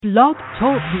Blog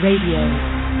Talk Radio.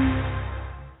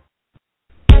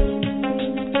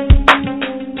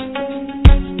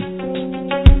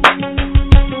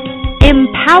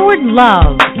 Empowered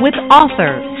Love with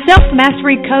author,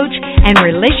 self-mastery coach, and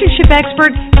relationship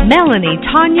expert Melanie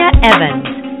Tanya Evans.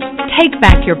 Take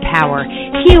back your power,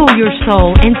 heal your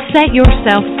soul, and set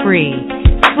yourself free.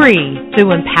 Free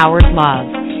through Empowered Love.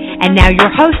 And now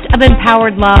your host of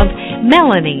Empowered Love,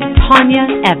 Melanie Tanya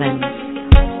Evans.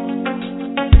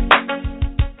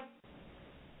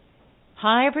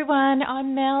 Hi everyone,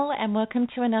 I'm Mel and welcome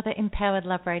to another Empowered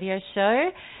Love radio show.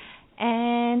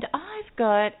 And I've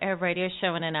got a radio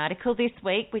show and an article this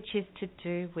week which is to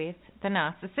do with the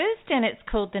narcissist, and it's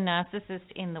called The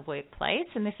Narcissists In The Workplace,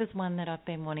 and this is one that I've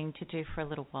been wanting to do for a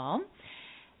little while.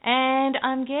 And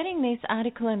I'm getting this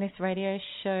article and this radio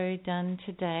show done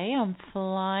today. I'm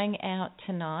flying out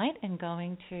tonight and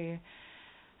going to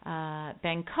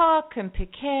Bangkok and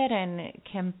Phuket and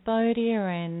Cambodia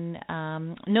and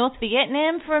North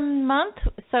Vietnam for a month,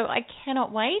 so I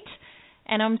cannot wait.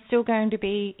 And I'm still going to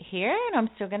be here and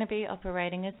I'm still going to be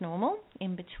operating as normal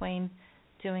in between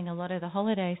doing a lot of the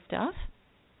holiday stuff.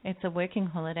 It's a working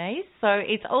holiday, so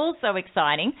it's all so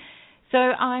exciting. So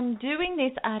I'm doing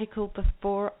this article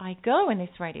before I go in this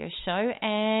radio show,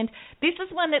 and this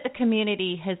is one that the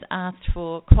community has asked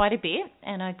for quite a bit,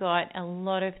 and I got a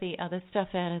lot of the other stuff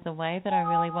out of the way that I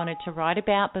really wanted to write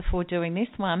about before doing this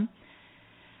one.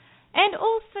 And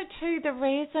also, too, the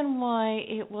reason why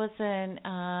it wasn't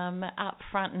up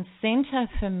front and centre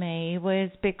for me was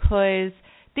because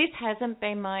this hasn't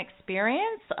been my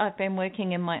experience. I've been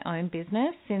working in my own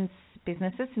businesses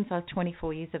since I was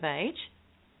 24 years of age.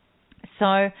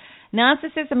 So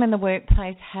narcissism in the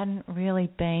workplace hadn't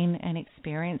really been an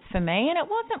experience for me, and it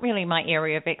wasn't really my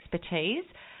area of expertise.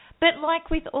 But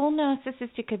like with all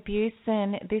narcissistic abuse,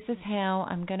 and this is how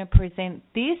I'm going to present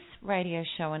this radio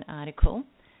show and article,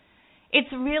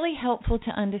 it's really helpful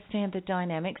to understand the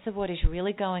dynamics of what is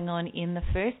really going on in the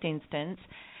first instance,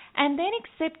 and then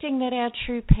accepting that our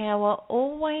true power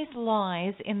always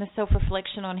lies in the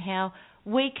self-reflection on how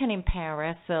we can empower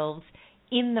ourselves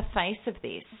in the face of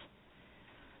this.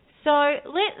 So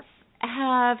let's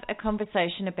have a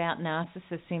conversation about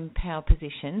narcissists in power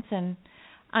positions. And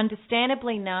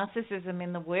understandably, narcissism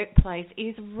in the workplace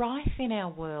is rife in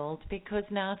our world because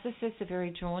narcissists are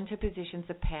very drawn to positions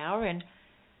of power and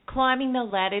climbing the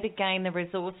ladder to gain the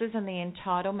resources and the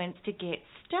entitlements to get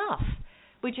stuff,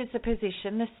 which is the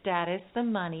position, the status, the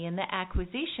money, and the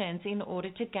acquisitions in order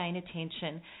to gain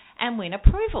attention and win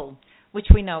approval,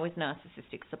 which we know is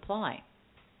narcissistic supply.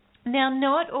 Now,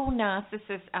 not all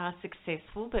narcissists are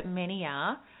successful, but many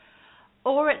are,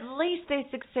 or at least they're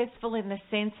successful in the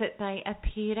sense that they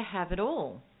appear to have it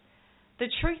all. The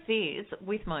truth is,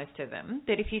 with most of them,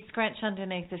 that if you scratch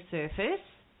underneath the surface,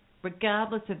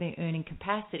 regardless of their earning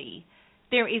capacity,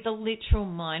 there is a literal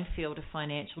minefield of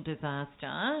financial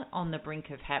disaster on the brink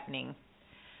of happening.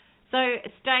 So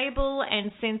stable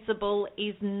and sensible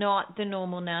is not the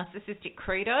normal narcissistic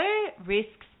credo.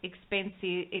 Risks,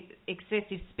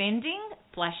 excessive spending,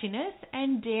 flashiness,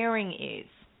 and daring is.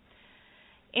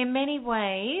 In many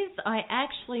ways, I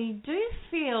actually do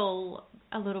feel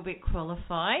a little bit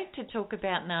qualified to talk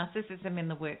about narcissism in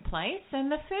the workplace, and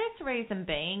the first reason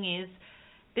being is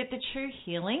that the true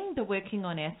healing, the working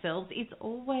on ourselves, is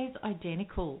always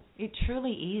identical. It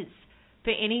truly is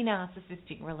for any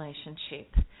narcissistic relationship.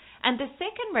 And the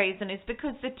second reason is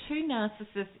because the two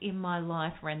narcissists in my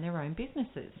life ran their own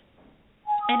businesses.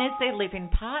 And as their live-in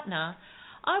partner,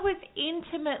 I was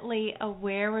intimately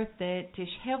aware of the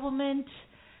dishevelment,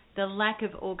 the lack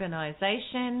of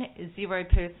organisation, zero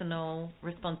personal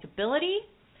responsibility,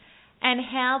 and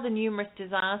how the numerous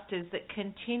disasters that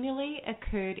continually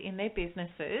occurred in their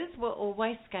businesses were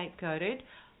always scapegoated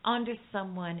onto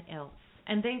someone else.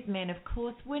 And these men, of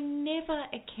course, were never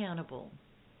accountable.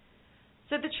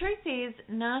 So the truth is,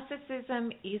 narcissism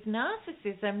is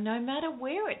narcissism no matter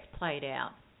where it's played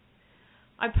out.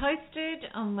 I posted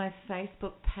on my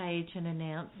Facebook page an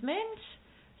announcement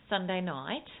Sunday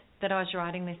night that I was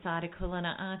writing this article, and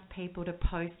I asked people to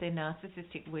post their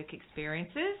narcissistic work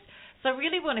experiences. So I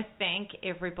really want to thank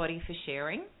everybody for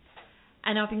sharing.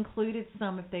 And I've included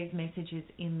some of these messages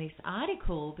in this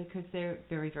article because they're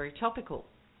very, very topical.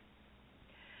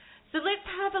 So let's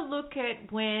have a look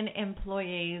at when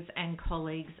employees and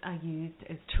colleagues are used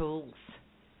as tools.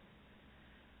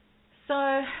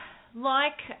 So,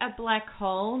 like a black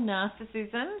hole,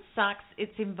 narcissism sucks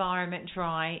its environment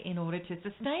dry in order to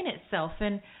sustain itself.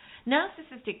 And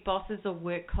narcissistic bosses or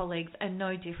work colleagues are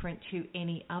no different to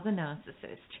any other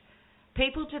narcissist.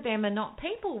 People to them are not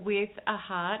people with a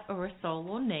heart or a soul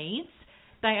or needs.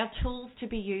 They are tools to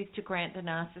be used to grant the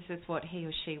narcissist what he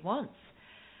or she wants.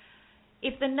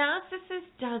 If the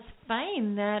narcissist does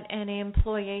feign that an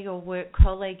employee or work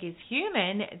colleague is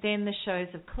human, then the shows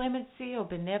of clemency or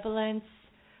benevolence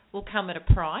will come at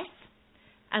a price,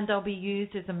 and they'll be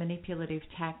used as a manipulative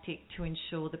tactic to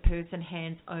ensure the person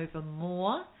hands over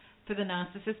more for the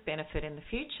narcissist's benefit in the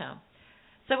future.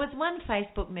 So as one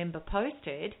Facebook member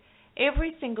posted,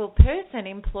 every single person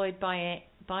employed by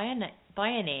an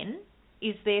N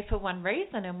is there for one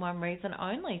reason and one reason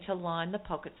only, to line the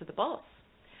pockets of the boss.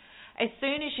 As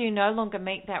soon as you no longer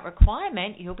meet that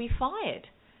requirement, you'll be fired.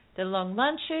 The long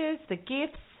lunches, the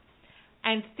gifts,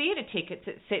 and theatre tickets,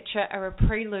 etc. are a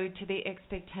prelude to the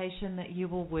expectation that you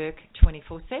will work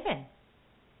 24/7.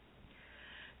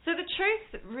 So the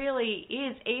truth really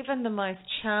is, even the most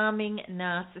charming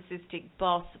narcissistic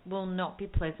boss will not be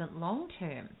pleasant long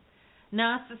term.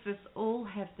 Narcissists all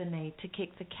have the need to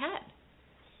kick the cat.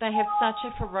 They have such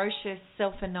a ferocious,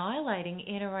 self-annihilating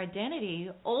inner identity,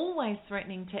 always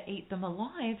threatening to eat them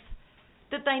alive,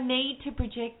 that they need to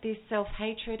project this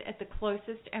self-hatred at the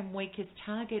closest and weakest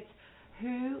targets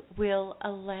who will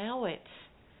allow it.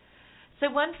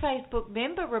 So one Facebook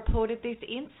member reported this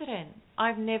incident.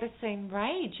 I've never seen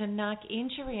rage and narc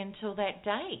injury until that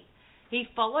day. He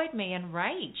followed me and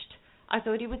raged. I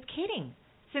thought he was kidding,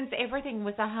 since everything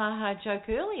was a ha-ha joke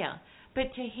earlier,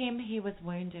 but to him he was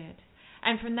wounded.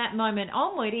 And from that moment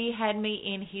onward, he had me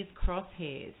in his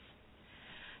crosshairs.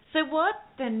 So what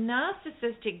the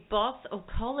narcissistic boss or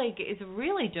colleague is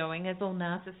really doing, as all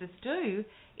narcissists do,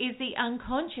 is the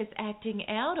unconscious acting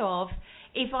out of,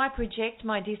 if I project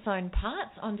my disowned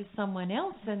parts onto someone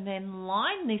else and then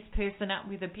line this person up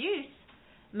with abuse,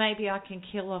 maybe I can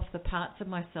kill off the parts of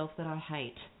myself that I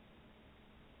hate.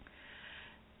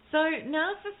 So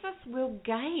narcissists will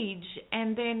gauge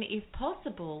and then, if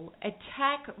possible,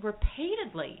 attack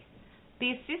repeatedly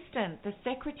the assistant, the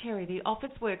secretary, the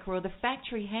office worker, or the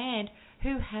factory hand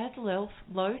who has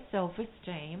low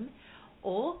self-esteem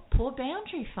or poor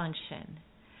boundary function.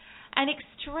 And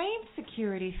extreme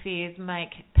security fears make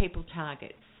people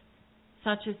targets,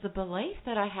 such as the belief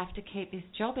that I have to keep this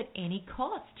job at any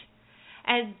cost,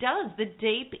 as does the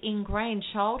deep ingrained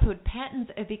childhood patterns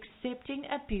of accepting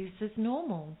abuse as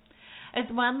normal. As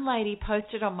one lady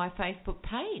posted on my Facebook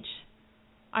page,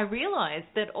 I realised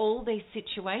that all these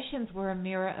situations were a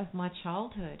mirror of my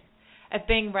childhood, of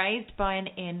being raised by an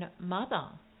N mother,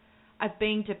 of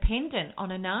being dependent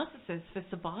on a narcissist for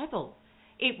survival.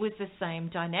 It was the same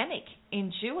dynamic: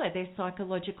 endure their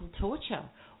psychological torture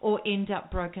or end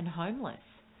up broken homeless.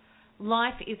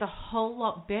 Life is a whole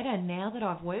lot better now that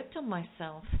I've worked on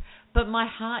myself, but my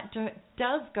heart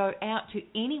does go out to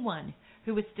anyone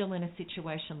who is still in a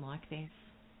situation like this.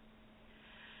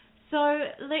 So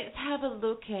let's have a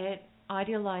look at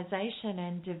idealization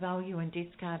and devalue and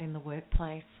discard in the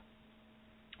workplace.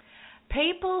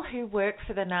 People who work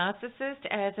for the narcissist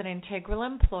as an integral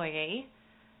employee,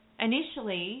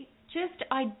 initially just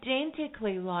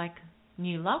identically like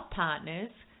new love partners,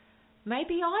 may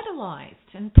be idolized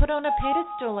and put on a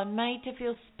pedestal and made to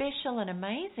feel special and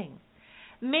amazing.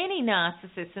 Many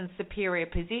narcissists in superior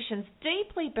positions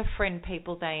deeply befriend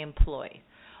people they employ,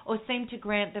 or seem to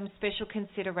grant them special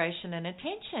consideration and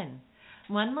attention.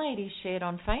 One lady shared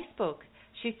on Facebook,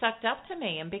 she sucked up to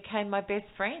me and became my best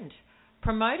friend,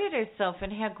 promoted herself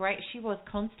and how great she was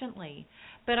constantly,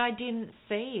 but I didn't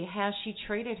see how she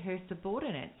treated her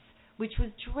subordinates, which was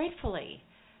dreadfully.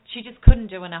 She just couldn't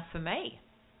do enough for me.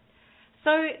 So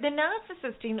the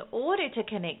narcissist, in order to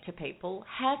connect to people,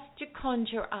 has to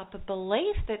conjure up a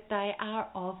belief that they are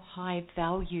of high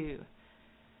value.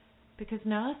 Because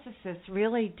narcissists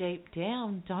really deep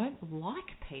down don't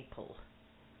like people.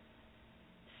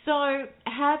 So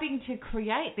having to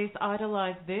create this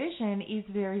idolized version is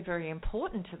very, very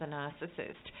important to the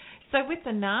narcissist. So with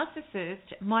the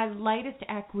narcissist, my latest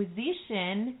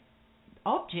acquisition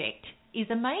object is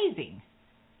amazing.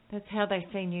 That's how they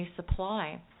see new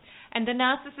supply. And the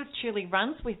narcissist truly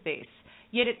runs with this,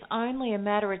 yet it's only a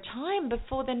matter of time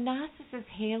before the narcissist's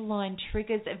hairline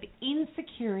triggers of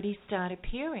insecurity start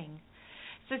appearing.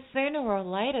 So sooner or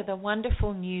later, the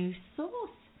wonderful new source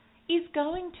is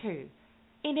going to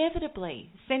inevitably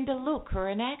send a look or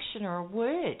an action or a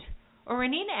word or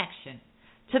an inaction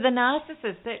to the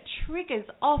narcissist that triggers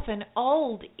off an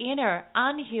old, inner,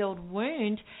 unhealed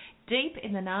wound deep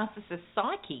in the narcissist's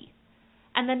psyche.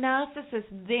 And the narcissist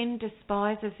then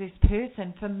despises this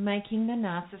person for making the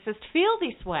narcissist feel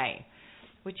this way,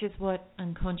 which is what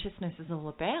unconsciousness is all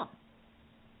about.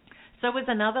 So as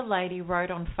another lady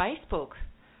wrote on Facebook,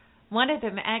 one of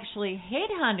them actually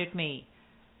headhunted me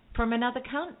from another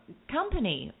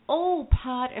company, all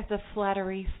part of the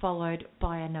flattery followed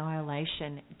by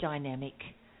annihilation dynamic,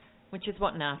 which is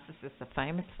what narcissists are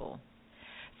famous for.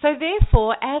 So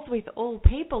therefore, as with all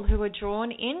people who are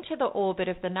drawn into the orbit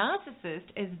of the narcissist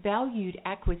as valued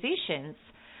acquisitions,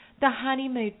 the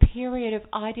honeymoon period of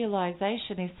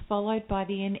idealization is followed by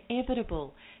the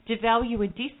inevitable devalue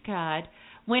and discard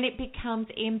when it becomes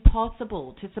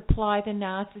impossible to supply the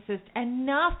narcissist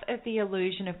enough of the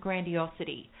illusion of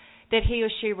grandiosity that he or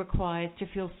she requires to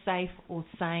feel safe or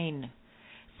sane.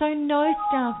 So no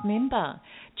staff member,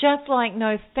 just like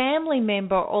no family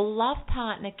member or love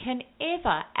partner, can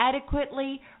ever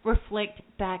adequately reflect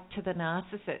back to the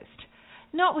narcissist.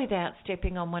 Not without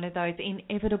stepping on one of those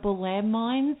inevitable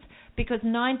landmines, because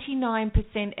 99%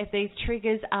 of these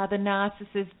triggers are the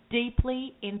narcissist's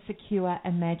deeply insecure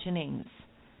imaginings.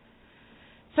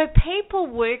 So people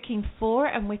working for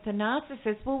and with the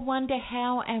narcissist will wonder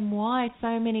how and why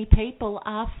so many people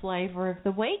are flavour of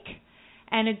the week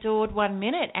and adored one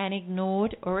minute and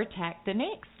ignored or attacked the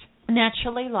next.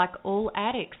 Naturally, like all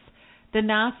addicts, the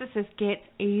narcissist gets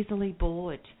easily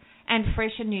bored, and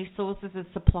fresh and new sources of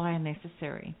supply are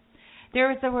necessary.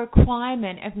 There is a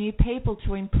requirement of new people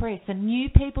to impress and new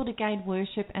people to gain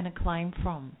worship and acclaim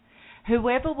from.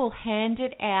 Whoever will hand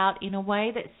it out in a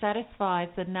way that satisfies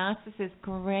the narcissist's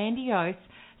grandiose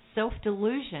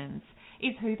self-delusions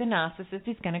is who the narcissist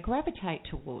is going to gravitate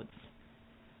towards.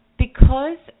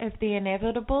 Because of the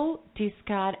inevitable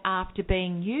discard after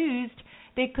being used,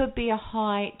 there could be a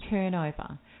high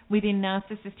turnover within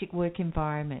narcissistic work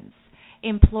environments.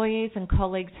 Employees and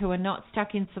colleagues who are not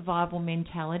stuck in survival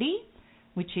mentality,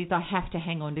 which is I have to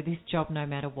hang on to this job no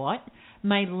matter what,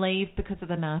 may leave because of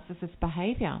the narcissist's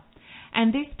behaviour.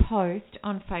 And this post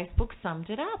on Facebook summed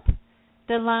it up.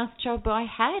 The last job I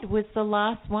had was the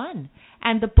last one,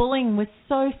 and the bullying was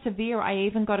so severe I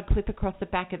even got a clip across the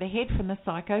back of the head from the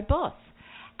psycho boss.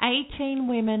 18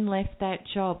 women left that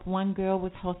job. One girl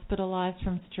was hospitalised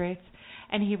from stress,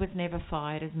 and he was never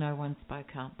fired as no one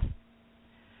spoke up.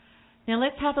 Now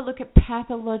let's have a look at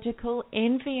pathological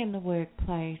envy in the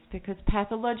workplace, because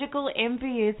pathological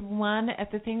envy is one of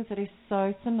the things that is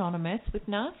so synonymous with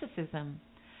narcissism.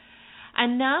 A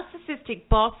narcissistic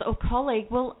boss or colleague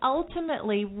will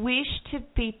ultimately wish to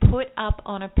be put up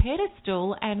on a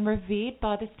pedestal and revered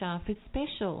by the staff as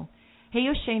special. He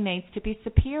or she needs to be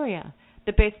superior,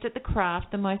 the best at the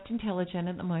craft, the most intelligent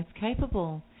and the most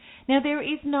capable. Now there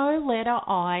is no letter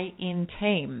I in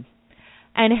team.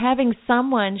 And having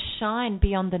someone shine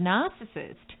beyond the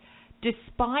narcissist,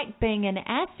 despite being an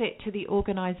asset to the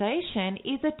organisation,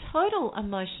 is a total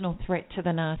emotional threat to the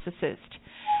narcissist.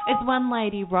 As one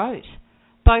lady wrote,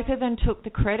 both of them took the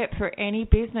credit for any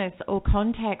business or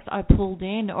contacts I pulled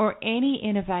in or any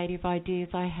innovative ideas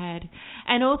I had,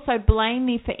 and also blamed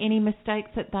me for any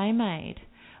mistakes that they made.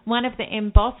 One of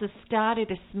the bosses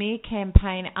started a smear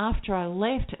campaign after I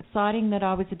left, citing that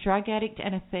I was a drug addict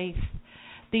and a thief.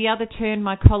 The other turned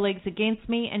my colleagues against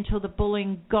me until the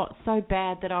bullying got so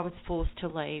bad that I was forced to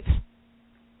leave.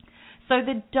 So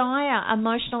the dire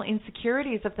emotional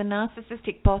insecurities of the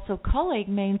narcissistic boss or colleague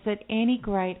means that any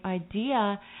great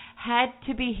idea had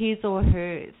to be his or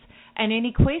hers, and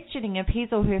any questioning of his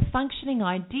or her functioning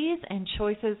ideas and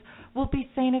choices will be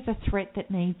seen as a threat that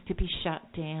needs to be shut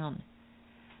down.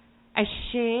 A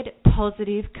shared,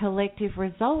 positive, collective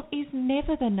result is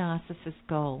never the narcissist's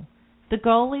goal. The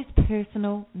goal is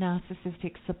personal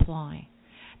narcissistic supply.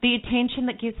 The attention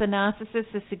that gives the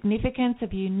narcissist the significance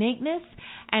of uniqueness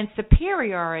and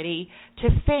superiority to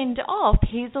fend off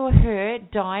his or her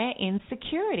dire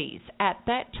insecurities at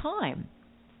that time.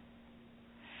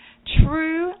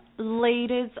 True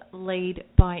leaders lead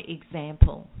by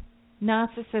example.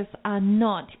 Narcissists are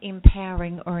not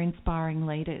empowering or inspiring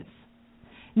leaders.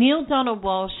 Neil Donald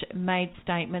Walsh made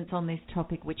statements on this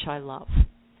topic which I love.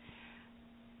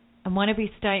 And one of his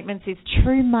statements is,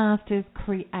 true masters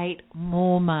create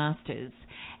more masters,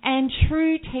 and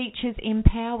true teachers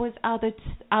empowers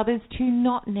others to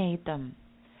not need them.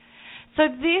 So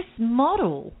this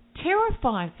model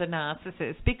terrifies the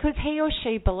narcissist because he or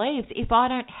she believes if I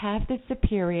don't have the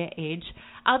superior edge,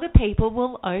 other people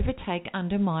will overtake,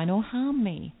 undermine or harm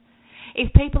me.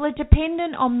 If people are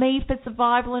dependent on me for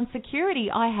survival and security,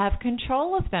 I have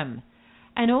control of them.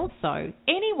 And also,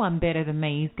 anyone better than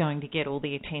me is going to get all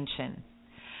the attention.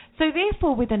 So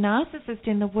therefore, with a narcissist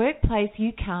in the workplace,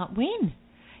 you can't win.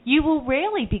 You will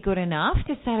rarely be good enough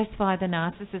to satisfy the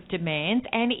narcissist's demands,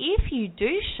 and if you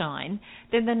do shine,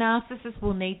 then the narcissist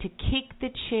will need to kick the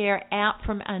chair out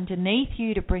from underneath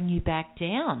you to bring you back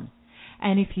down.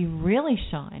 And if you really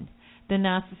shine, the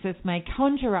narcissist may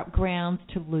conjure up grounds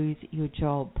to lose your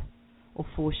job or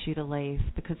force you to leave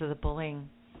because of the bullying.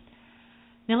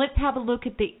 Now let's have a look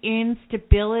at the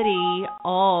instability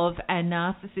of a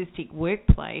narcissistic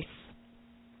workplace.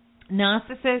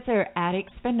 Narcissists are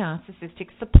addicts for narcissistic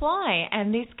supply,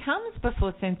 and this comes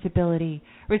before sensibility,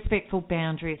 respectful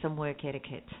boundaries, and work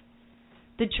etiquette.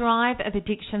 The drive of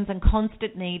addictions and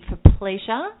constant need for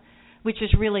pleasure, which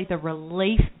is really the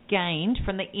relief gained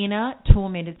from the inner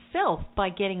tormented self by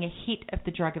getting a hit of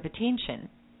the drug of attention,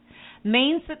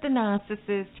 means that the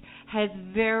narcissist has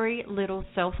very little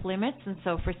self-limits and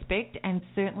self-respect, and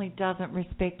certainly doesn't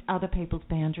respect other people's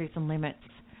boundaries and limits.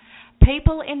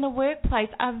 People in the workplace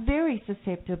are very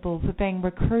susceptible for being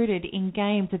recruited in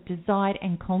games of divide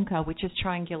and conquer, which is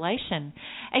triangulation,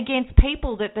 against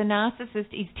people that the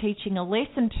narcissist is teaching a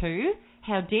lesson to.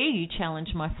 How dare you challenge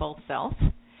my false self?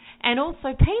 And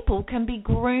also people can be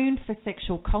groomed for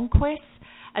sexual conquests,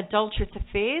 adulterous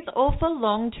affairs, or for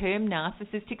long-term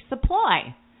narcissistic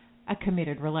supply, a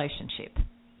committed relationship.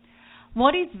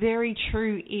 What is very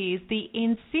true is the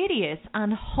insidious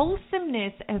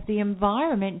unwholesomeness of the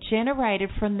environment generated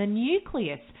from the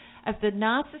nucleus of the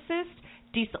narcissist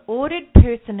disordered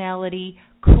personality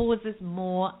causes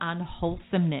more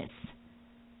unwholesomeness.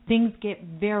 Things get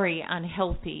very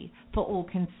unhealthy for all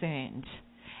concerned.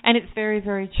 And it's very,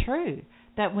 very true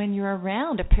that when you're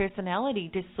around a personality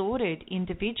disordered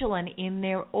individual and in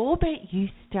their orbit, you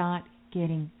start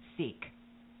getting sick.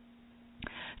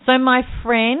 So my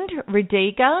friend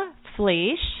Rüdiger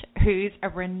Fleisch, who's a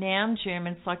renowned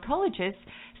German psychologist,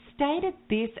 stated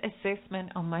this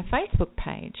assessment on my Facebook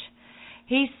page.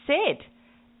 He said,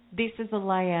 this is a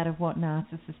layout of what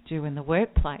narcissists do in the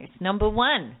workplace. Number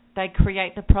one, they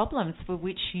create the problems for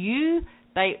which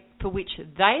they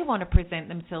want to present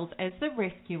themselves as the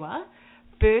rescuer,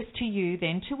 first to you,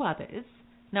 then to others.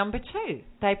 Number two,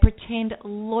 they pretend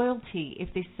loyalty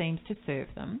if this seems to serve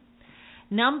them.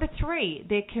 Number three,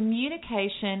 their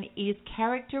communication is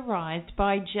characterized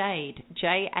by JADE,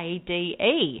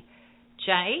 J-A-D-E.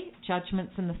 J,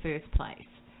 judgments in the first place.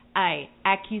 A,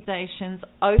 accusations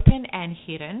open and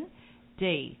hidden.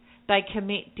 D, they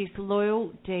commit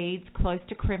disloyal deeds close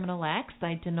to criminal acts.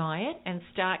 They deny it and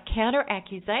start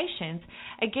counter-accusations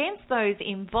against those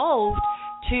involved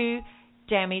to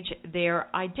damage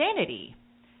their identity.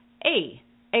 E,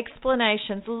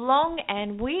 explanations long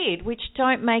and weird which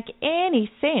don't make any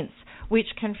sense, which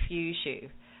confuse you.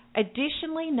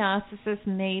 Additionally, narcissists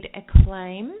need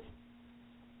acclaim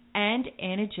and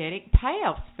energetic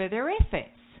payoffs for their efforts.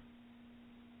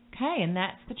 Okay, and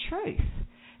that's the truth.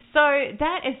 So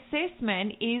that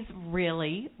assessment is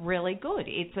really, really good.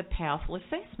 It's a powerful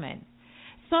assessment.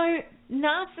 So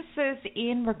narcissists,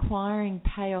 in requiring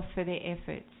payoff for their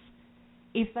efforts,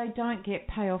 if they don't get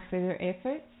payoff for their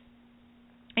efforts,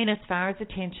 and as far as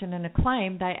attention and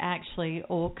acclaim, they actually,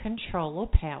 or control or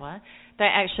power, they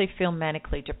actually feel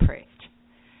manically depressed.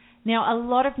 Now, a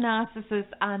lot of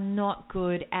narcissists are not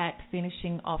good at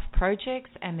finishing off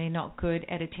projects, and they're not good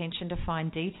at attention to fine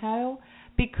detail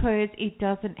because it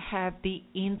doesn't have the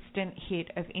instant hit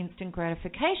of instant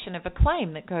gratification of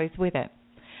acclaim that goes with it.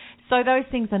 So those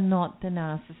things are not the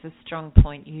narcissist's strong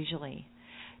point usually.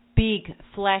 Big,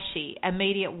 flashy,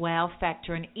 immediate wow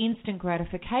factor and instant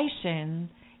gratification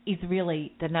is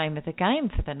really the name of the game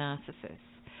for the narcissist.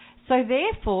 So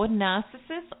therefore,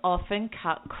 narcissists often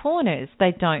cut corners.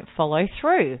 They don't follow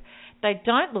through. They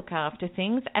don't look after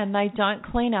things, and they don't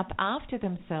clean up after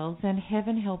themselves, and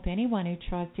heaven help anyone who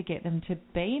tries to get them to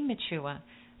be mature,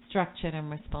 structured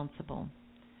and responsible.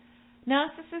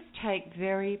 Narcissists take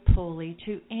very poorly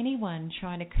to anyone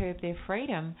trying to curb their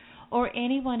freedom or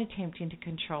anyone attempting to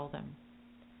control them.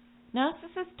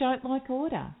 Narcissists don't like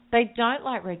order. They don't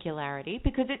like regularity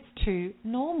because it's too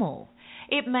normal.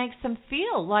 It makes them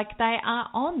feel like they are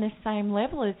on the same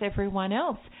level as everyone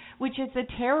else, which is the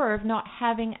terror of not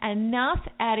having enough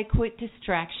adequate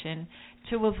distraction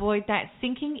to avoid that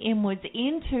sinking inwards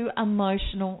into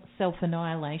emotional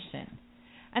self-annihilation.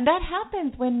 And that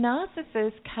happens when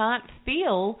narcissists can't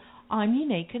feel I'm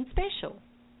unique and special.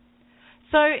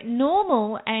 So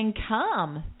normal and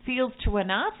calm feels to a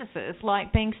narcissist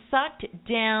like being sucked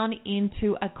down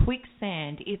into a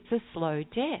quicksand. It's a slow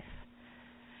death.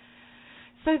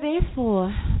 So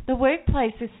therefore, the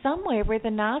workplace is somewhere where the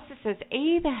narcissist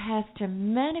either has to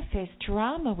manifest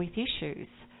drama with issues,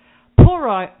 poor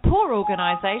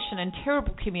organisation and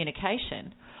terrible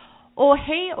communication, or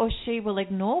he or she will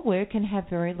ignore work and have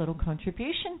very little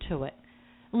contribution to it,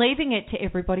 leaving it to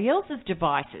everybody else's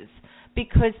devices,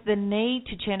 because the need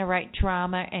to generate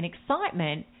drama and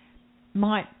excitement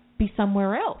might be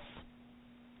somewhere else.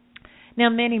 Now,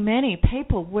 many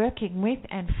people working with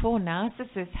and for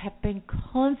narcissists have been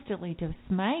constantly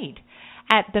dismayed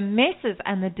at the messes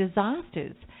and the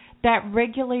disasters that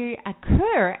regularly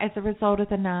occur as a result of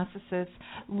the narcissist's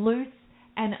loose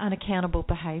and unaccountable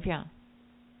behaviour.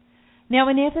 Now,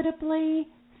 inevitably,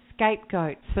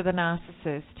 scapegoats for the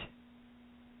narcissist.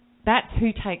 That's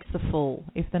who takes the fall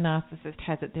if the narcissist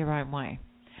has it their own way.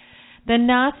 The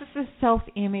narcissist's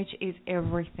self-image is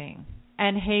everything,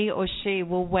 and he or she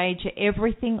will wager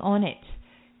everything on it,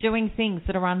 doing things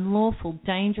that are unlawful,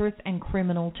 dangerous, and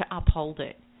criminal to uphold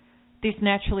it. This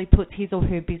naturally puts his or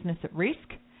her business at risk,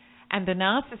 and the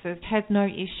narcissist has no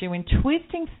issue in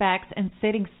twisting facts and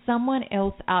setting someone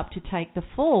else up to take the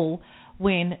fall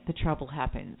when the trouble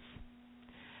happens.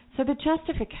 So the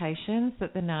justifications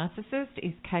that the narcissist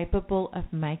is capable of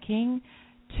making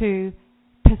to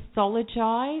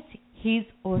pathologize his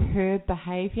or her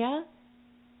behaviour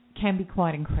can be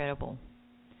quite incredible.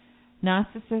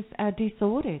 Narcissists are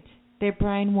disordered. Their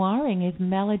brain wiring is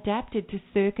maladapted to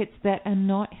circuits that are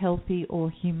not healthy or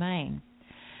humane.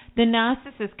 The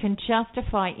narcissist can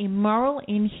justify immoral,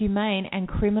 inhumane, and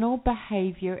criminal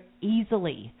behaviour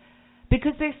easily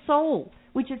because their soul,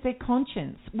 which is their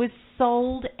conscience, was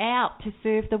sold out to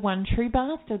serve the one true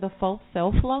master, the false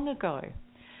self, long ago.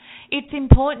 It's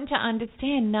important to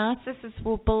understand narcissists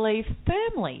will believe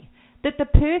firmly that the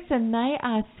person they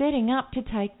are setting up to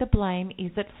take the blame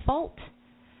is at fault.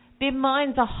 Their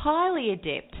minds are highly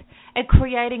adept at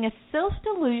creating a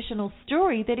self-delusional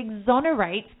story that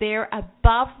exonerates their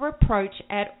above-reproach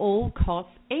at all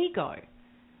costs ego.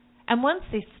 And once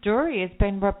this story has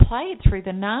been replayed through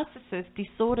the narcissist's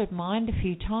disordered mind a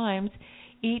few times,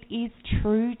 it is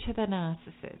true to the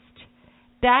narcissist.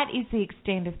 That is the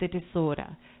extent of the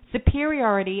disorder.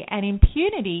 Superiority and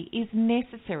impunity is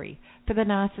necessary for the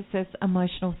narcissist's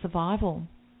emotional survival.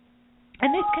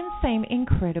 And this can seem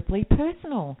incredibly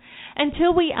personal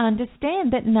until we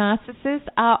understand that narcissists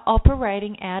are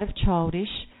operating out of childish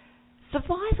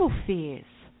survival fears.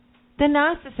 The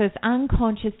narcissist's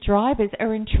unconscious drivers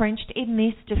are entrenched in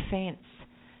this defense.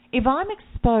 If I'm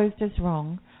exposed as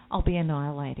wrong, I'll be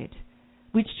annihilated,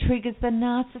 which triggers the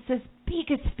narcissist's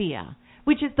biggest fear,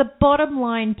 which is the bottom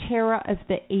line terror of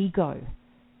the ego.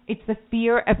 It's the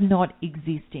fear of not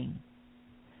existing.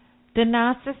 The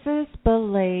narcissist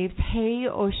believes he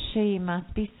or she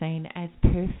must be seen as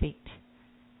perfect.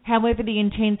 However, the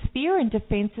intense fear and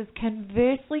defences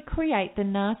conversely create the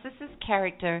narcissist's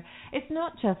character as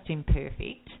not just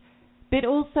imperfect, but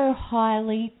also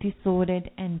highly disordered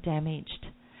and damaged.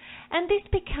 And this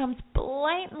becomes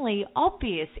blatantly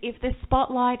obvious if the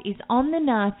spotlight is on the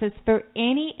narcissist for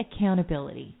any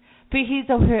accountability for his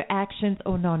or her actions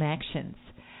or non-actions.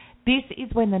 This is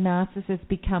when the narcissist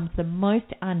becomes the most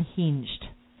unhinged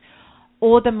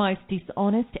or the most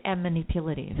dishonest and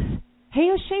manipulative. He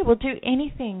or she will do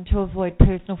anything to avoid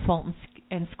personal fault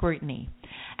and scrutiny.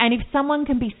 And if someone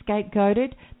can be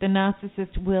scapegoated, the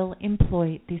narcissist will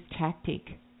employ this tactic.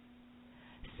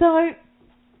 So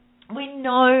we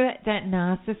know that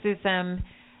narcissism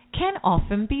can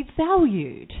often be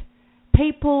valued.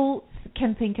 People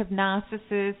can think of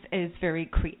narcissists as very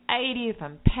creative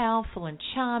and powerful and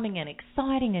charming and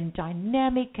exciting and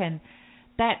dynamic and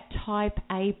that type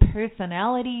A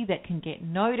personality that can get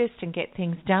noticed and get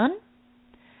things done.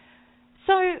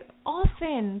 So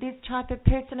often this type of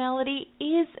personality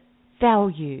is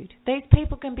valued. These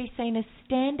people can be seen as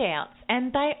standouts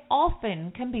and they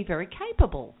often can be very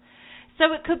capable.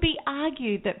 So it could be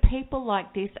argued that people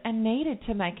like this are needed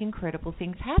to make incredible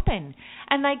things happen,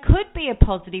 and they could be a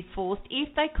positive force if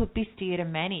they could be steered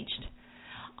and managed.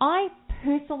 I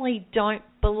personally don't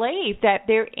believe that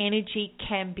their energy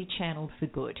can be channeled for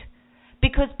good,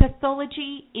 because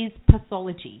pathology is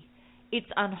pathology. It's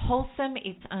unwholesome,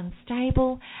 it's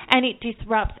unstable, and it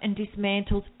disrupts and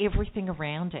dismantles everything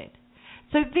around it.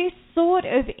 So this sort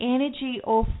of energy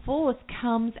or force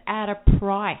comes at a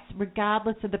price,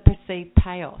 regardless of the perceived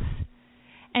payoff.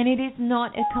 And it is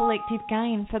not a collective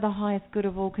gain for the highest good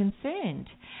of all concerned,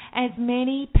 as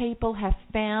many people have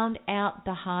found out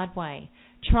the hard way.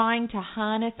 Trying to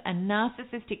harness a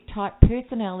narcissistic type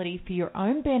personality for your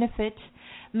own benefit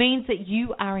means that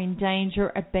you are in danger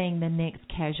of being the next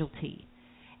casualty.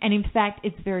 And in fact,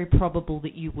 it's very probable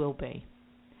that you will be.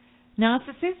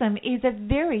 Narcissism is a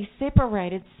very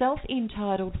separated,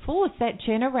 self-entitled force that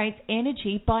generates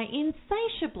energy by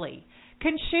insatiably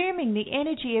consuming the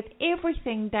energy of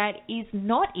everything that is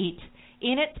not it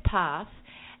in its path,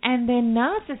 and then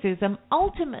narcissism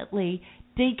ultimately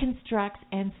deconstructs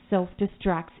and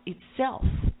self-destructs itself.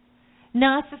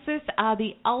 Narcissists are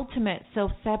the ultimate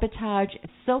self-sabotage,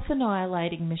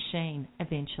 self-annihilating machine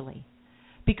eventually.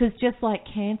 Because just like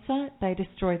cancer, they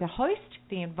destroy the host,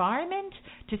 the environment,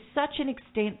 to such an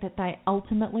extent that they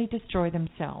ultimately destroy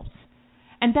themselves.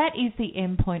 And that is the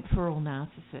end point for all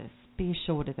narcissists. Be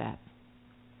assured of that.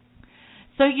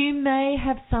 So you may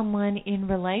have someone in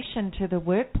relation to the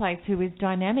workplace who is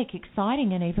dynamic,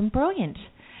 exciting, and even brilliant.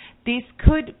 This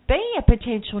could be a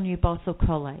potential new boss or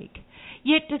colleague.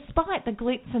 Yet despite the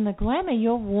glitz and the glamour,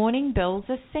 your warning bells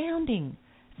are sounding.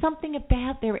 Something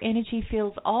about their energy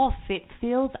feels off. It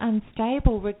feels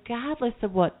unstable regardless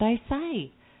of what they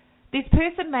say. This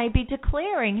person may be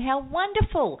declaring how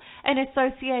wonderful an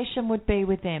association would be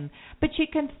with them, but you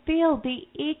can feel the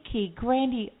icky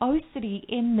grandiosity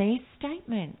in these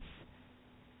statements.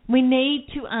 We need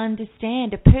to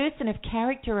understand a person of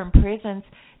character and presence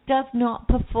does not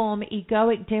perform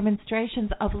egoic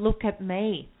demonstrations of "look at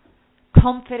me."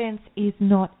 Confidence is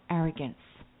not arrogance.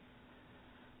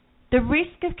 The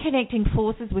risk of connecting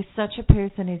forces with such a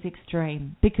person is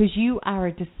extreme because you are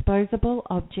a disposable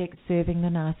object serving the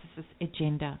narcissist's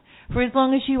agenda for as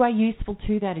long as you are useful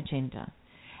to that agenda.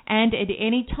 And at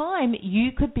any time,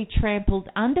 you could be trampled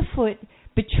underfoot,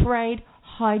 betrayed,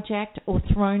 hijacked, or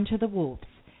thrown to the wolves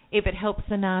if it helps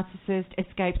the narcissist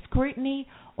escape scrutiny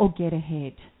or get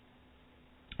ahead.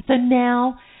 So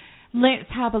now, let's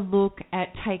have a look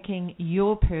at taking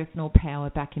your personal power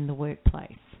back in the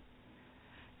workplace.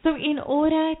 So in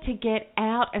order to get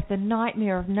out of the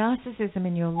nightmare of narcissism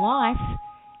in your life,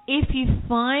 if you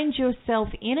find yourself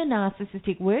in a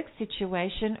narcissistic work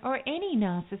situation or any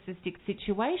narcissistic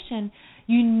situation,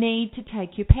 you need to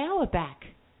take your power back.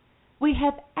 We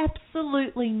have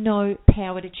absolutely no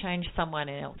power to change someone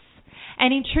else.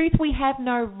 And in truth, we have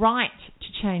no right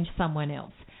to change someone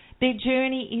else. Their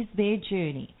journey is their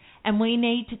journey, and we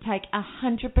need to take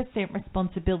 100%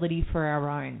 responsibility for our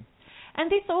own. And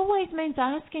this always means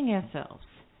asking ourselves,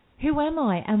 who am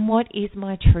I and what is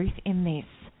my truth in this?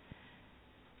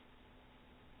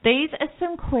 These are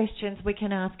some questions we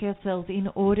can ask ourselves in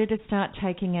order to start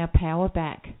taking our power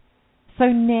back. So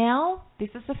now,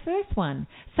 this is the first one.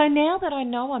 So now that I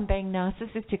know I'm being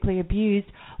narcissistically abused,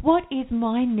 what is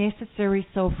my necessary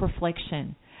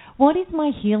self-reflection? What is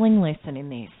my healing lesson in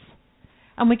this?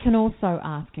 And we can also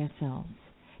ask ourselves,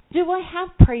 do I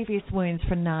have previous wounds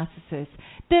from narcissists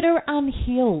that are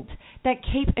unhealed, that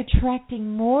keep attracting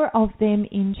more of them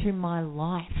into my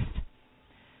life?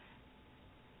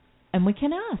 And we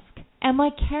can ask, am I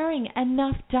carrying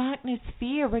enough darkness,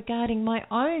 fear regarding my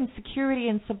own security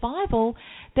and survival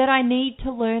that I need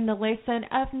to learn the lesson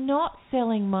of not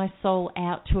selling my soul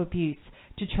out to abuse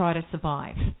to try to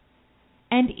survive?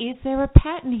 And is there a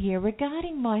pattern here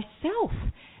regarding myself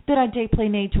that I deeply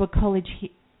need to acknowledge,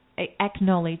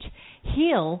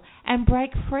 heal, and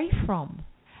break free from?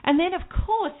 And then, of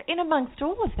course, in amongst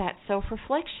all of that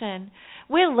self-reflection,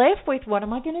 we're left with, what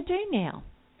am I going to do now?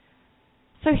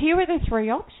 So here are the three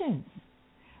options.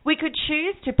 We could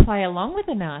choose to play along with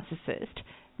the narcissist,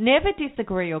 never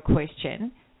disagree or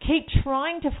question, keep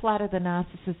trying to flatter the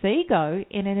narcissist's ego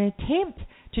in an attempt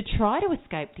to try to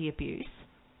escape the abuse,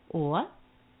 or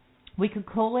we could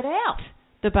call it out,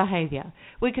 the behaviour.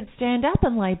 We could stand up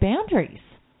and lay boundaries.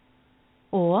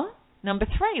 Or, number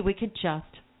 3, we could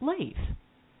just leave.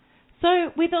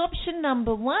 So with option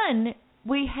number 1,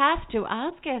 we have to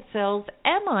ask ourselves,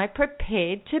 am I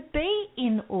prepared to be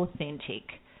inauthentic?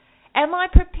 Am I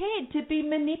prepared to be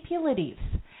manipulative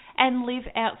and live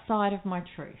outside of my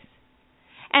truth?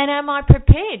 And am I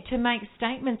prepared to make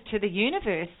statements to the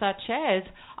universe such as,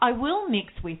 I will mix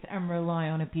with and rely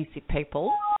on abusive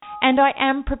people, and I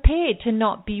am prepared to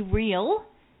not be real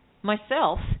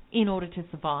myself in order to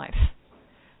survive?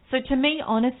 So to me,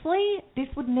 honestly, this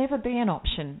would never be an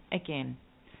option again,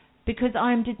 because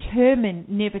I am determined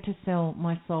never to sell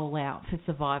my soul out for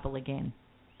survival again.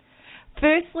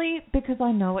 Firstly, because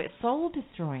I know it's soul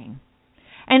destroying.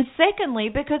 And secondly,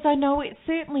 because I know it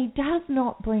certainly does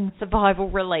not bring survival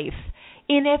relief.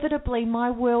 Inevitably,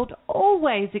 my world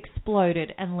always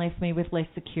exploded and left me with less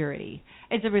security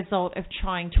as a result of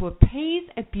trying to appease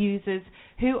abusers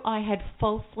who I had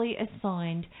falsely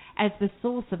assigned as the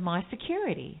source of my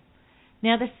security.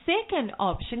 Now, the second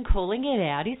option, calling it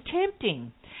out, is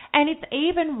tempting, and it's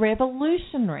even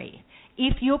revolutionary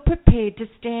if you're prepared to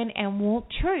stand and walk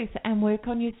truth and work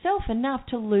on yourself enough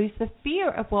to lose the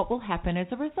fear of what will happen as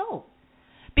a result.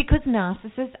 Because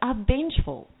narcissists are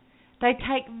vengeful. They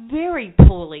take very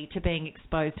poorly to being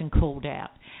exposed and called out.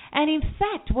 And in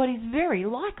fact, what is very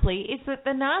likely is that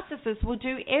the narcissist will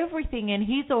do everything in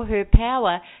his or her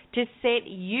power to set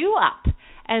you up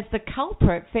as the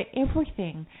culprit for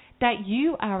everything that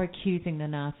you are accusing the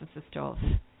narcissist of.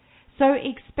 So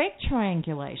expect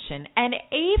triangulation and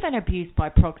even abuse by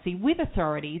proxy with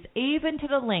authorities, even to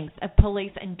the lengths of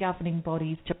police and governing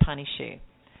bodies to punish you.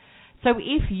 So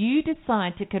if you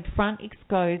decide to confront,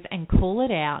 expose and call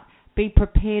it out, be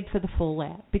prepared for the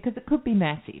fallout, because it could be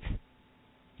massive.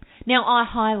 Now, I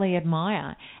highly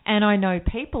admire and I know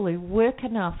people who work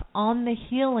enough on the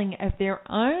healing of their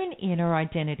own inner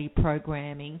identity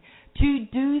programming to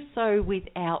do so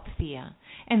without fear.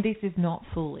 And this is not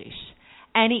foolish.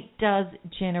 And it does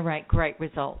generate great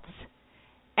results.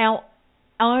 Our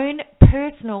own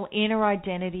personal inner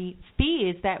identity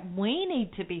fears that we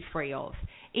need to be free of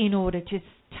in order to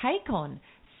take on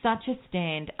such a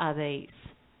stand are these.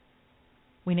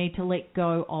 We need to let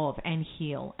go of and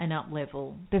heal and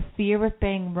up-level the fear of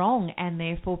being wrong and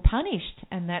therefore punished,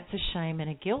 and that's a shame and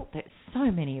a guilt that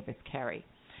so many of us carry.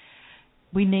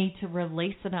 We need to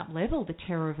release and up-level the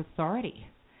terror of authority,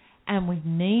 and we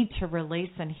need to release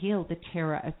and heal the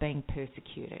terror of being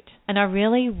persecuted. And I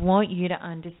really want you to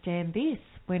understand this.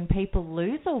 When people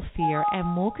lose all fear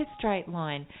and walk a straight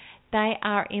line, they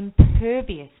are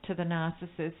impervious to the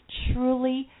narcissist's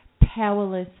truly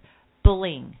powerless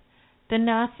bullying. The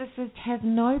narcissist has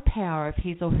no power of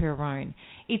his or her own.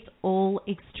 It's all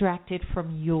extracted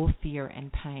from your fear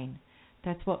and pain.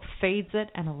 That's what feeds it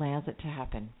and allows it to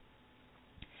happen.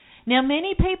 Now,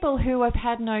 many people who have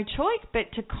had no choice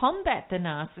but to combat the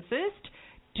narcissist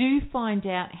do find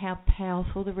out how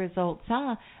powerful the results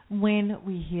are when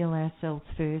we heal ourselves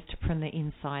first from the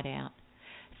inside out.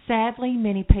 Sadly,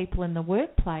 many people in the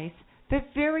workplace, for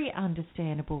very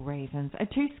understandable reasons, are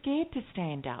too scared to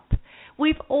stand up.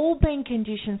 We've all been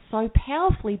conditioned so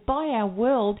powerfully by our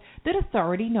world that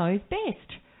authority knows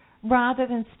best, rather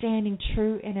than standing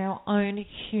true in our own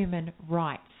human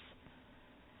rights.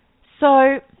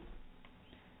 So,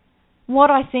 what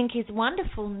I think is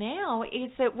wonderful now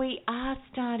is that we are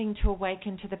starting to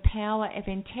awaken to the power of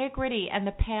integrity and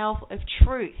the power of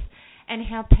truth, and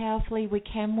how powerfully we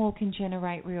can walk and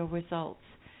generate real results.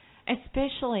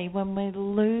 Especially when we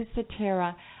lose the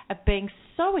terror of being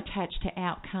so attached to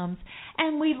outcomes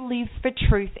and we live for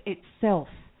truth itself.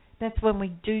 That's when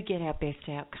we do get our best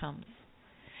outcomes.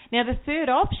 Now, the third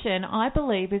option, I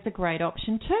believe, is a great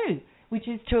option too, which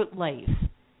is to leave.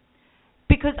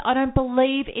 Because I don't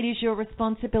believe it is your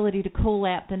responsibility to call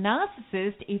out the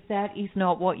narcissist if that is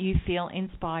not what you feel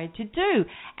inspired to do.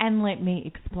 And let me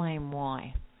explain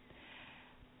why.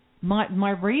 My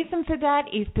reason for that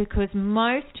is because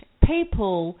most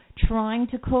people trying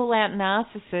to call out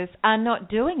narcissists are not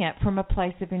doing it from a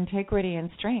place of integrity and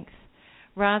strength.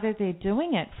 Rather, they're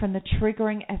doing it from the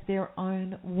triggering of their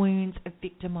own wounds of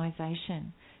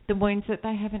victimization, the wounds that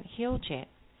they haven't healed yet.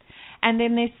 And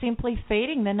then they're simply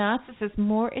feeding the narcissist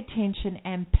more attention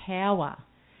and power.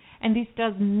 And this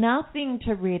does nothing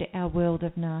to rid our world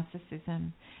of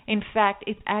narcissism. In fact,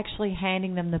 it's actually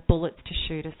handing them the bullets to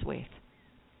shoot us with.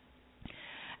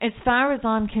 As far as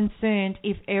I'm concerned,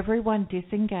 if everyone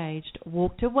disengaged,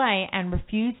 walked away and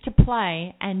refused to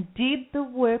play and did the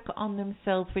work on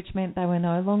themselves, which meant they were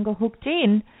no longer hooked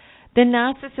in, the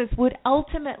narcissist would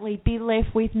ultimately be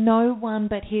left with no one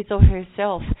but his or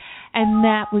herself, and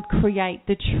that would create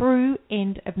the true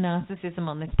end of narcissism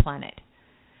on this planet.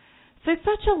 So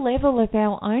such a level of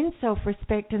our own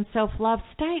self-respect and self-love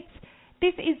states,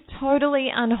 this is totally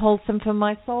unwholesome for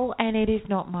my soul and it is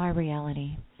not my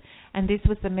reality. And this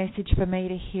was the message for me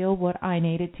to heal what I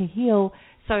needed to heal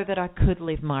so that I could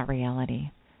live my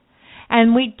reality.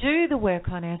 And we do the work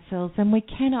on ourselves and we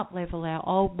cannot level our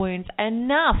old wounds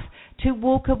enough to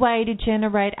walk away to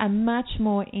generate a much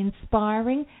more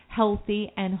inspiring,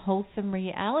 healthy and wholesome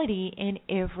reality in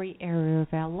every area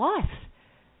of our life.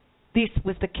 This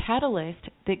was the catalyst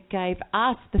that gave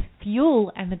us the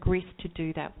fuel and the grist to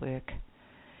do that work.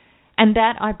 And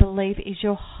that, I believe, is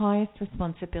your highest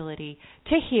responsibility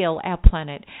to heal our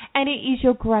planet. And it is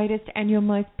your greatest and your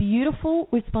most beautiful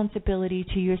responsibility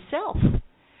to yourself.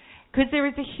 Because there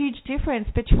is a huge difference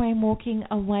between walking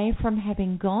away from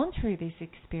having gone through this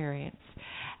experience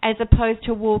as opposed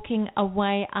to walking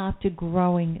away after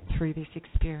growing through this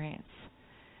experience.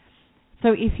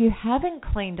 So if you haven't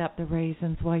cleaned up the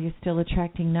reasons why you're still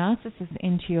attracting narcissists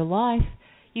into your life,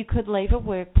 you could leave a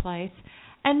workplace,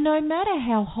 and no matter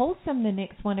how wholesome the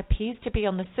next one appears to be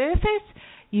on the surface,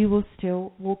 you will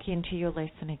still walk into your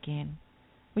lesson again,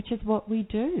 which is what we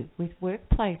do with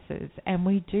workplaces, and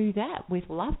we do that with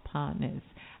love partners,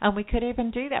 and we could even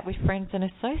do that with friends and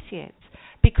associates,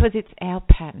 because it's our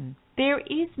pattern. There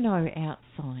is no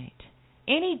outside.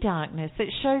 Any darkness that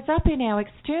shows up in our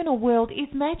external world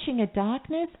is matching a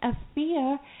darkness, a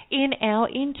fear in our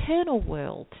internal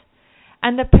world.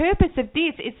 And the purpose of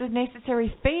this is the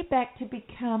necessary feedback to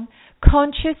become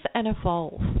conscious and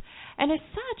evolve. And as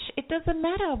such, it doesn't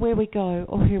matter where we go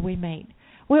or who we meet.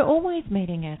 We're always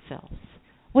meeting ourselves.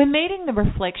 We're meeting the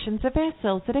reflections of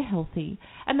ourselves that are healthy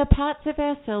and the parts of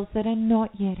ourselves that are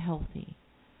not yet healthy.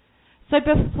 So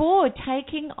before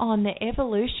taking on the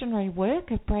evolutionary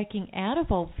work of breaking out of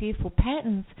old fearful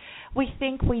patterns, we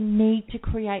think we need to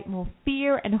create more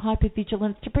fear and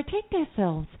hypervigilance to protect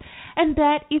ourselves. And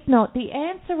that is not the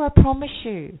answer, I promise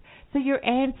you. So your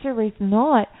answer is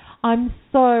not, I'm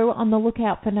so on the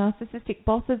lookout for narcissistic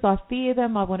bosses, I fear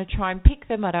them, I want to try and pick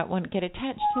them, I don't want to get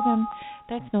attached to them.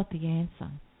 That's not the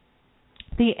answer.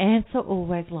 The answer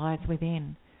always lies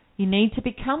within. You need to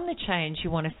become the change you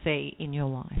want to see in your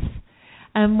life.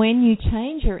 And when you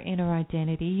change your inner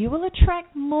identity, you will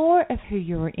attract more of who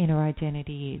your inner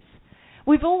identity is.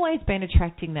 We've always been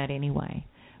attracting that anyway.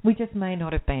 We just may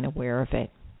not have been aware of it.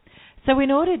 So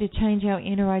in order to change our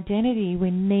inner identity, we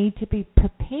need to be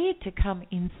prepared to come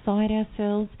inside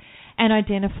ourselves and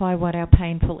identify what our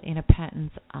painful inner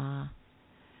patterns are.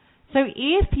 So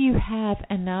if you have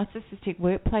a narcissistic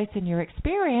workplace in your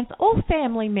experience, or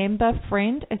family member,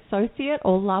 friend, associate,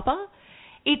 or lover,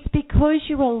 it's because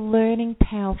you are learning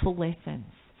powerful lessons.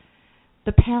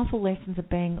 The powerful lessons of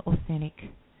being authentic,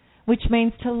 which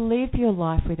means to live your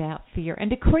life without fear and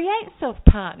to create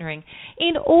self-partnering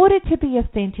in order to be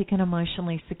authentic and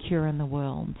emotionally secure in the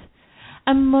world.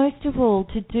 And most of all,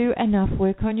 to do enough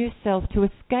work on yourself to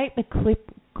escape the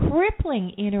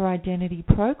crippling inner identity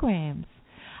programs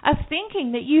of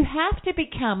thinking that you have to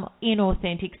become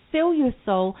inauthentic, sell your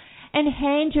soul, and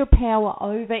hand your power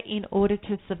over in order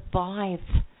to survive.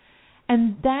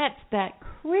 And that's that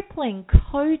crippling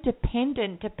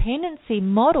codependent dependency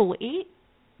model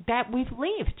that we've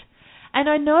lived. And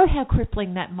I know how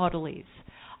crippling that model is.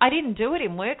 I didn't do it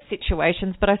in work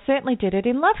situations, but I certainly did it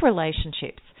in love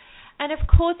relationships. And of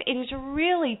course, it is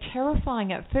really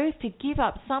terrifying at first to give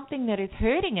up something that is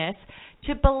hurting us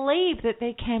to believe that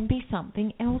there can be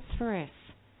something else for us.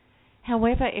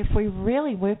 However, if we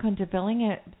really work on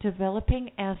developing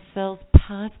ourselves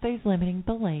past those limiting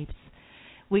beliefs,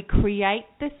 we create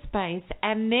the space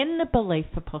and then the belief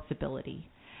for possibility.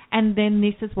 And then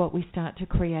this is what we start to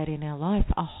create in our life,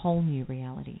 a whole new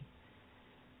reality.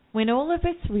 When all of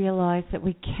us realize that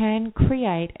we can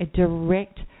create a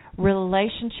direct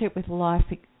relationship with life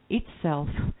itself,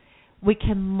 we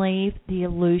can leave the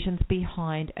illusions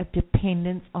behind of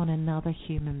dependence on another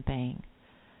human being,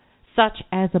 such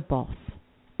as a boss,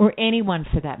 or anyone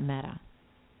for that matter.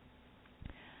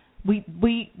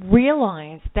 We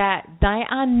realize that they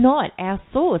are not our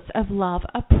source of love,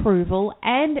 approval,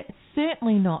 and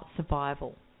certainly not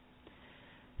survival.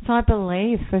 So I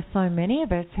believe for so many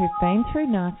of us who've been through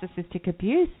narcissistic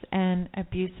abuse, and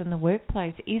abuse in the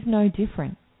workplace is no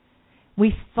different.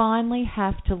 We finally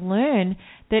have to learn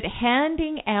that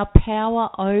handing our power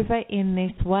over in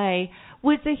this way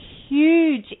was a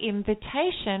huge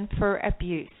invitation for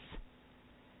abuse.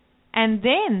 And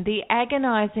then the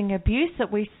agonizing abuse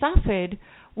that we suffered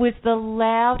was the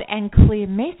loud and clear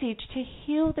message to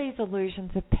heal these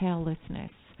illusions of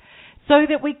powerlessness so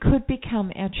that we could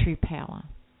become our true power.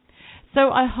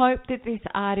 So I hope that this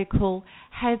article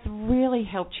has really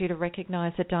helped you to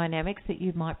recognize the dynamics that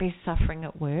you might be suffering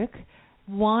at work,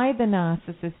 why the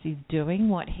narcissist is doing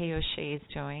what he or she is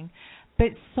doing,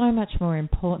 but so much more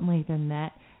importantly than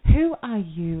that, who are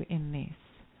you in this?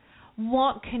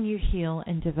 What can you heal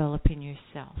and develop in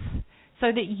yourself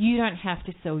so that you don't have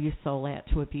to sell your soul out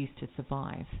to abuse to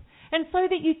survive, and so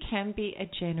that you can be a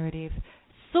generative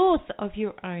source of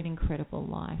your own incredible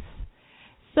life?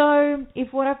 So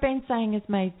if what I've been saying has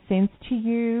made sense to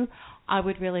you, I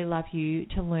would really love you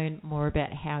to learn more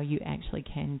about how you actually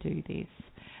can do this.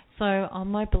 So on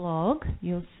my blog,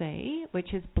 you'll see,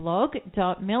 which is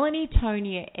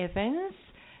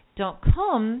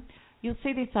blog.melanietoniaevans.com, you'll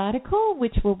see this article,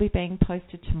 which will be being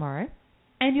posted tomorrow.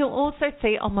 And you'll also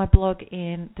see on my blog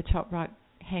in the top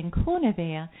right-hand corner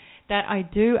there that I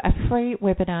do a free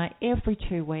webinar every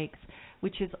 2 weeks,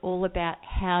 which is all about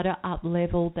how to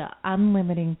up-level the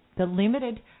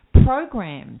limited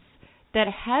programs that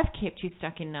have kept you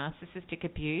stuck in narcissistic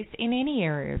abuse in any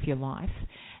area of your life,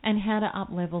 and how to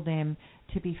up-level them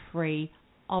to be free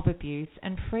of abuse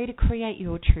and free to create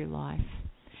your true life.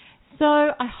 So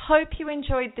I hope you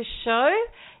enjoyed the show.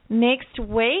 Next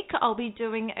week I'll be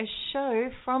doing a show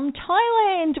from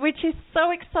Thailand, which is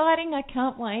so exciting. I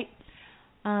can't wait.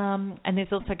 And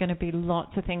there's also going to be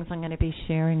lots of things I'm going to be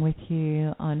sharing with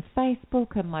you on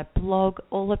Facebook and my blog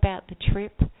all about the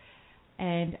trip.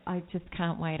 And I just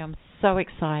can't wait. I'm so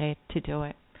excited to do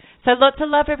it. So lots of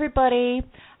love, everybody.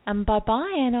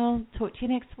 Bye-bye, and I'll talk to you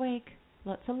next week.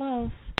 Lots of love.